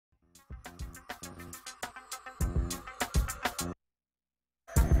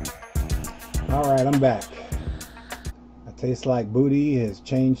Alright, I'm back. I taste like booty has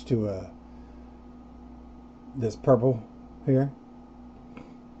changed to this purple here.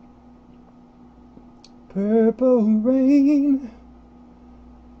 Purple rain,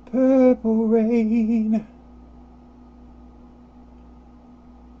 purple rain,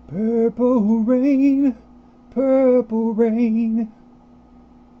 purple rain, purple rain,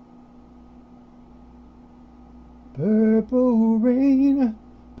 purple rain,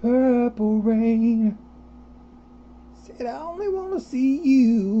 purple rain. Said I only want to see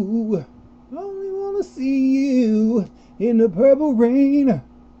you, I only want to see you in the purple rain.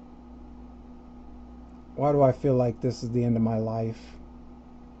 Why do I feel like this is the end of my life?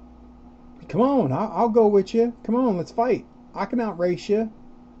 Come on, I'll go with you. Come on, let's fight. I can outrace you.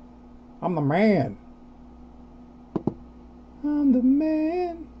 I'm the man. I'm the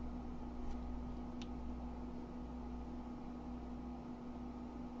man.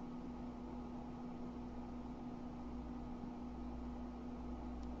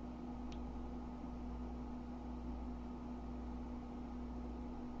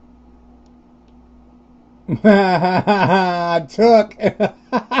 I took.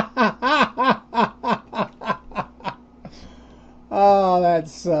 Oh, that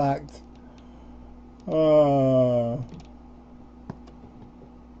sucked. Hold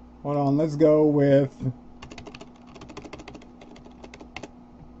on, let's go with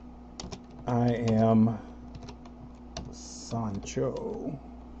I am Sancho.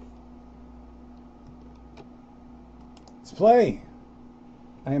 Let's play.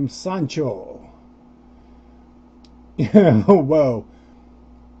 I am Sancho. Whoa.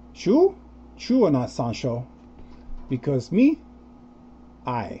 Shua not Sancho. Because me,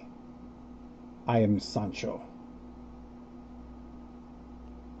 I am Sancho.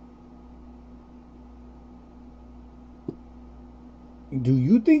 Do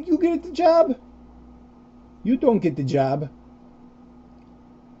you think you get the job? You don't get the job.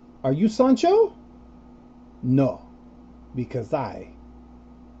 Are you Sancho? No. Because I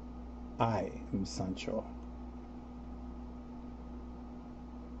am Sancho.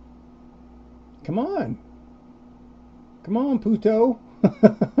 Come on. Come on, Puto.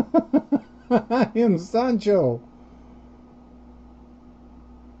 I am Sancho.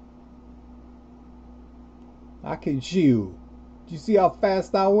 I can chew. Do you see how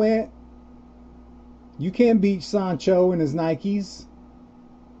fast I went? You can't beat Sancho and his Nikes.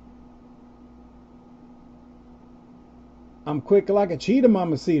 I'm quick like a cheetah,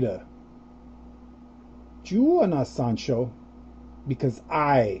 mamacita. You are not Sancho. Because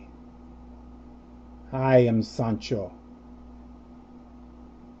I am Sancho.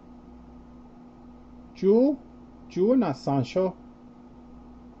 You are not Sancho.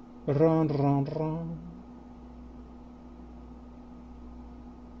 Run, run, run.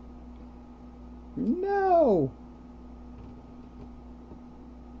 No.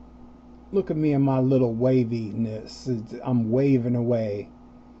 Look at me and my little waviness. I'm waving away.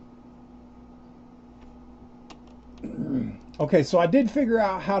 Okay, so I did figure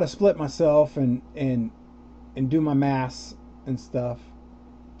out how to split myself and do my mass and stuff.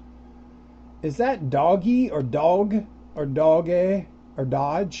 Is that doggy or dog or doggy or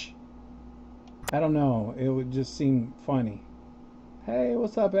dodge? I don't know. It would just seem funny. Hey,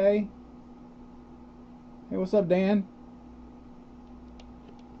 what's up, A? Hey, what's up, Dan?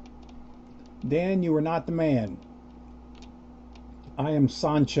 Dan, you are not the man. I am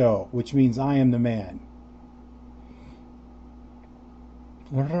Sancho, which means I am the man.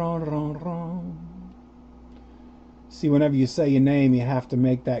 Run, run, run. See, whenever you say your name, you have to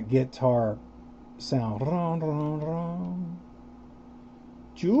make that guitar sound. Run, run, run.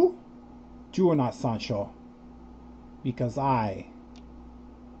 You are not Sancho. Because I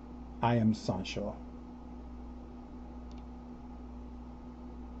am Sancho.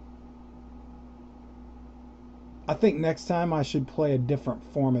 I think next time I should play a different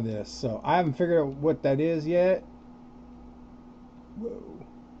form of this. So I haven't figured out what that is yet. Whoa.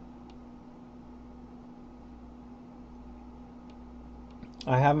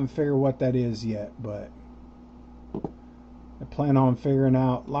 I haven't figured what that is yet, but I plan on figuring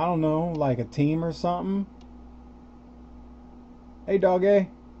out, I don't know, like a team or something. Hey, doggy.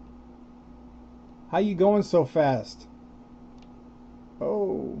 How you going so fast?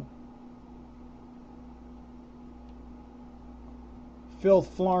 Oh.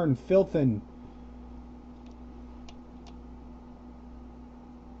 Filth, flarn, filthin'.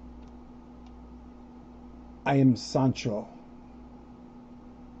 I am Sancho.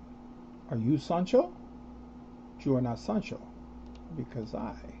 Are you Sancho? You are not Sancho. Because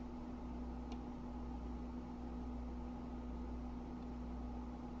I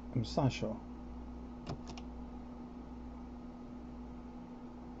am Sancho.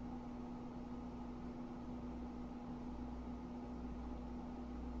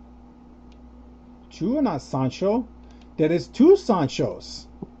 Shua, not Sancho. That is two Sanchos.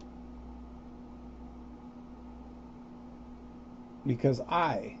 Because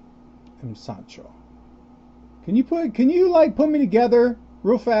I am Sancho. Can you like put me together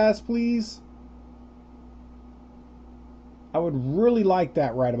real fast, please? I would really like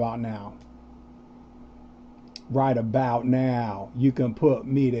that right about now. Right about now. You can put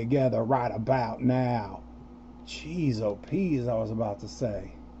me together right about now. Jeez, oh peas, I was about to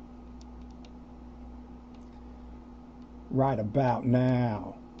say. Right about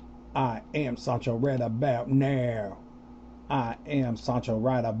now. I am Sancho right about now. I am Sancho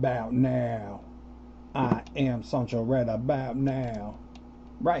right about now. I am Sancho right about now.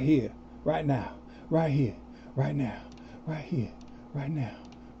 Right here, right now, right here, right now, right here, right now,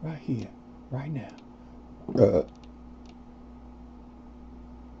 right here, right now.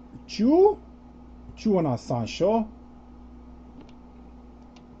 Shua? Shua, not Sancho.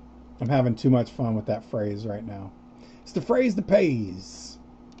 I'm having too much fun with that phrase right now. It's the phrase that pays.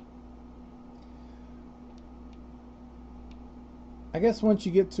 I guess once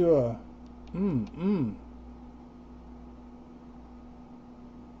you get to a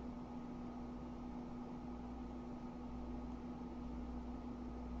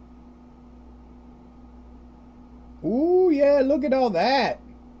ooh, yeah, look at all that.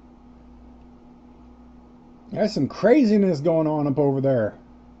 There's some craziness going on up over there.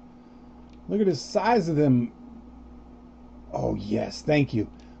 Look at the size of them. Oh, yes, thank you.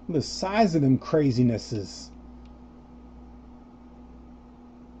 The size of them crazinesses.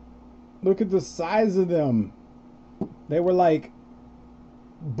 Look at the size of them. They were like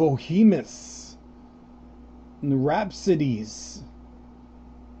behemoths and rhapsodies.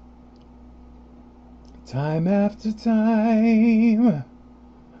 Time after time,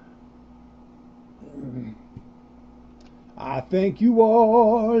 I thank you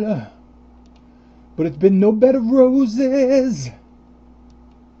all, but it's been no bed of roses,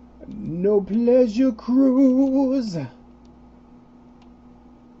 no pleasure cruise.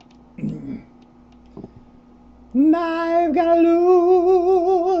 And I've gotta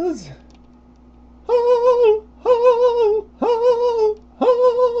lose. Oh, oh, oh,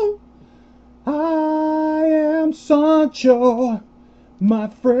 oh. I am Sancho, my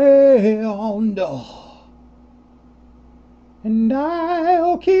friend, and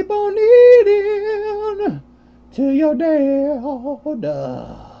I'll keep on eating till you're dead.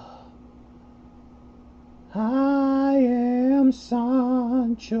 I am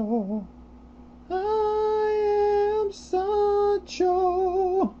Sancho. I am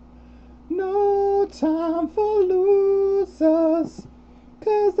Sancho. No time for losers,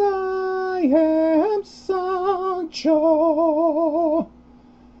 'cause I am Sancho.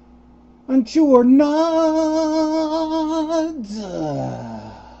 And you are not.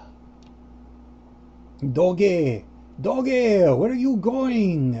 Doggy, doggy, where are you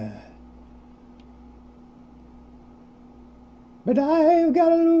going? But I've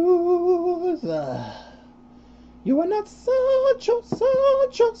gotta lose. You are not Sancho,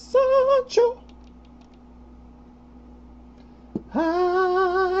 Sancho, Sancho.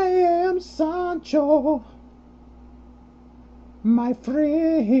 I am Sancho, my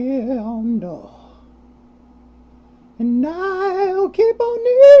friend, and I'll keep on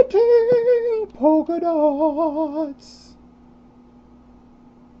eating polka dots.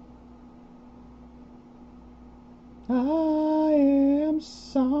 I am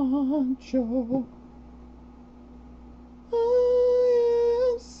Sancho.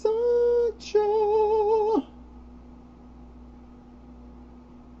 I am Sancho.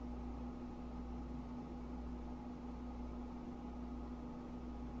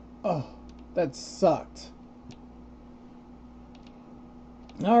 Oh, that sucked.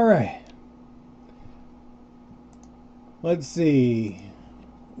 All right. Let's see.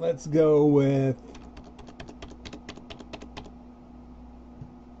 Let's go with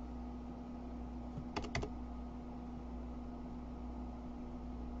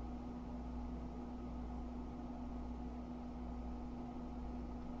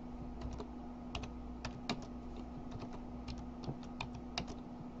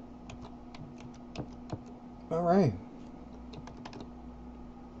all right.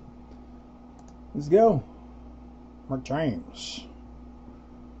 Let's go. Mark James.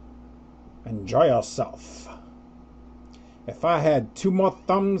 Enjoy yourself. If I had 2 more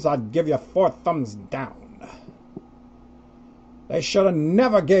thumbs, I'd give you 4 thumbs down. They should have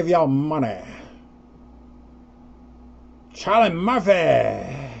never gave y'all money. Charlie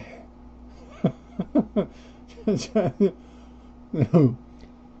Murphy.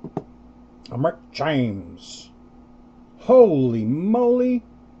 Mark James. Holy moly.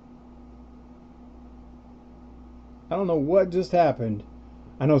 I don't know what just happened.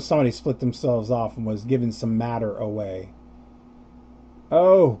 I know somebody split themselves off and was giving some matter away.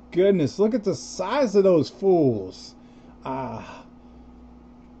 Oh, goodness. Look at the size of those fools. Ah.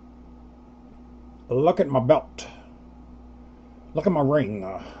 Look at my belt. Look at my ring.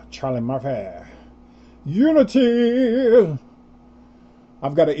 Charlie Murphy. Unity.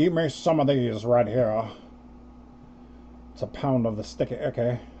 I've got to eat me some of these right here. It's a pound of the sticky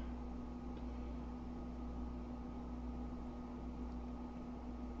icky.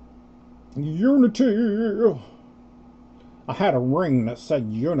 Unity. I had a ring that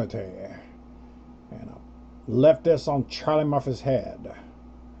said Unity, and I left this on Charlie Murphy's head.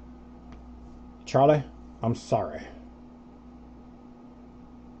 Charlie, I'm sorry.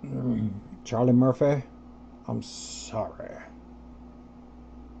 Charlie Murphy, I'm sorry.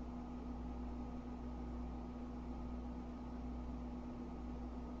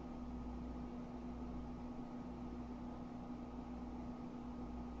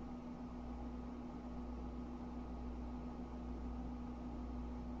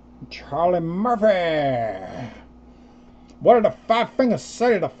 Charlie Murphy! What did the five fingers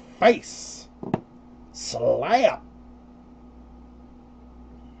say to the face? Slap!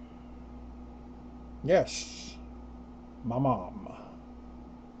 Yes, my mom.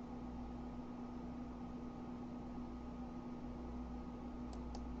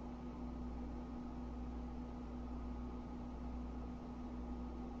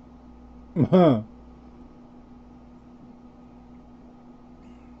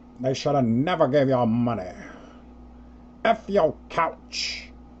 They should have never gave y'all money. F your couch.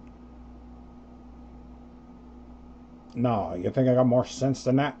 No, you think I got more sense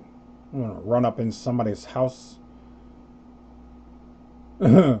than that? I'm gonna run up in somebody's house.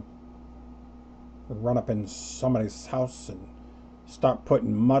 Run up in somebody's house and start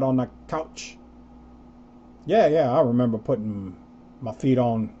putting mud on the couch. Yeah, I remember putting my feet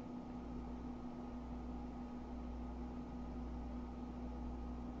on.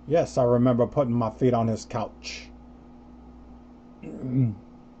 Yes, I remember putting my feet on his couch.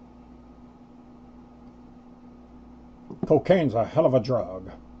 Cocaine's a hell of a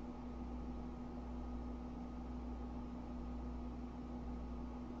drug.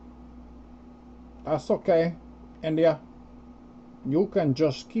 That's okay, India. You can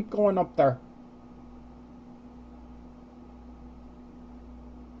just keep going up there.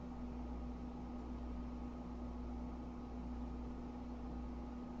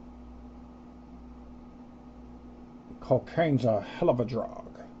 Cocaine's a hell of a drug.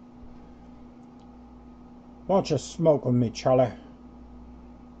 Why don't you smoke with me, Charlie?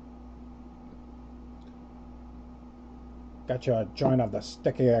 Got you a joint of the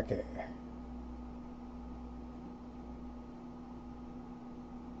sticky icky.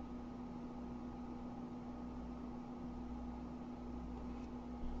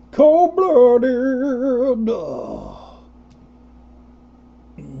 Cold-blooded.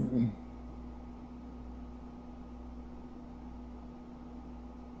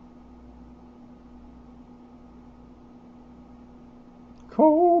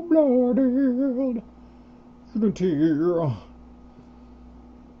 Cold-blooded. Unity.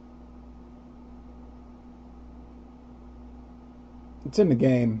 It's in the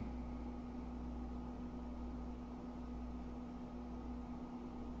game.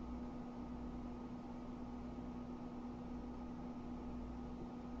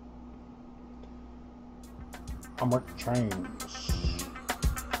 I'm Rick James.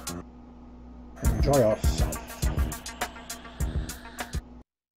 Enjoy yourself.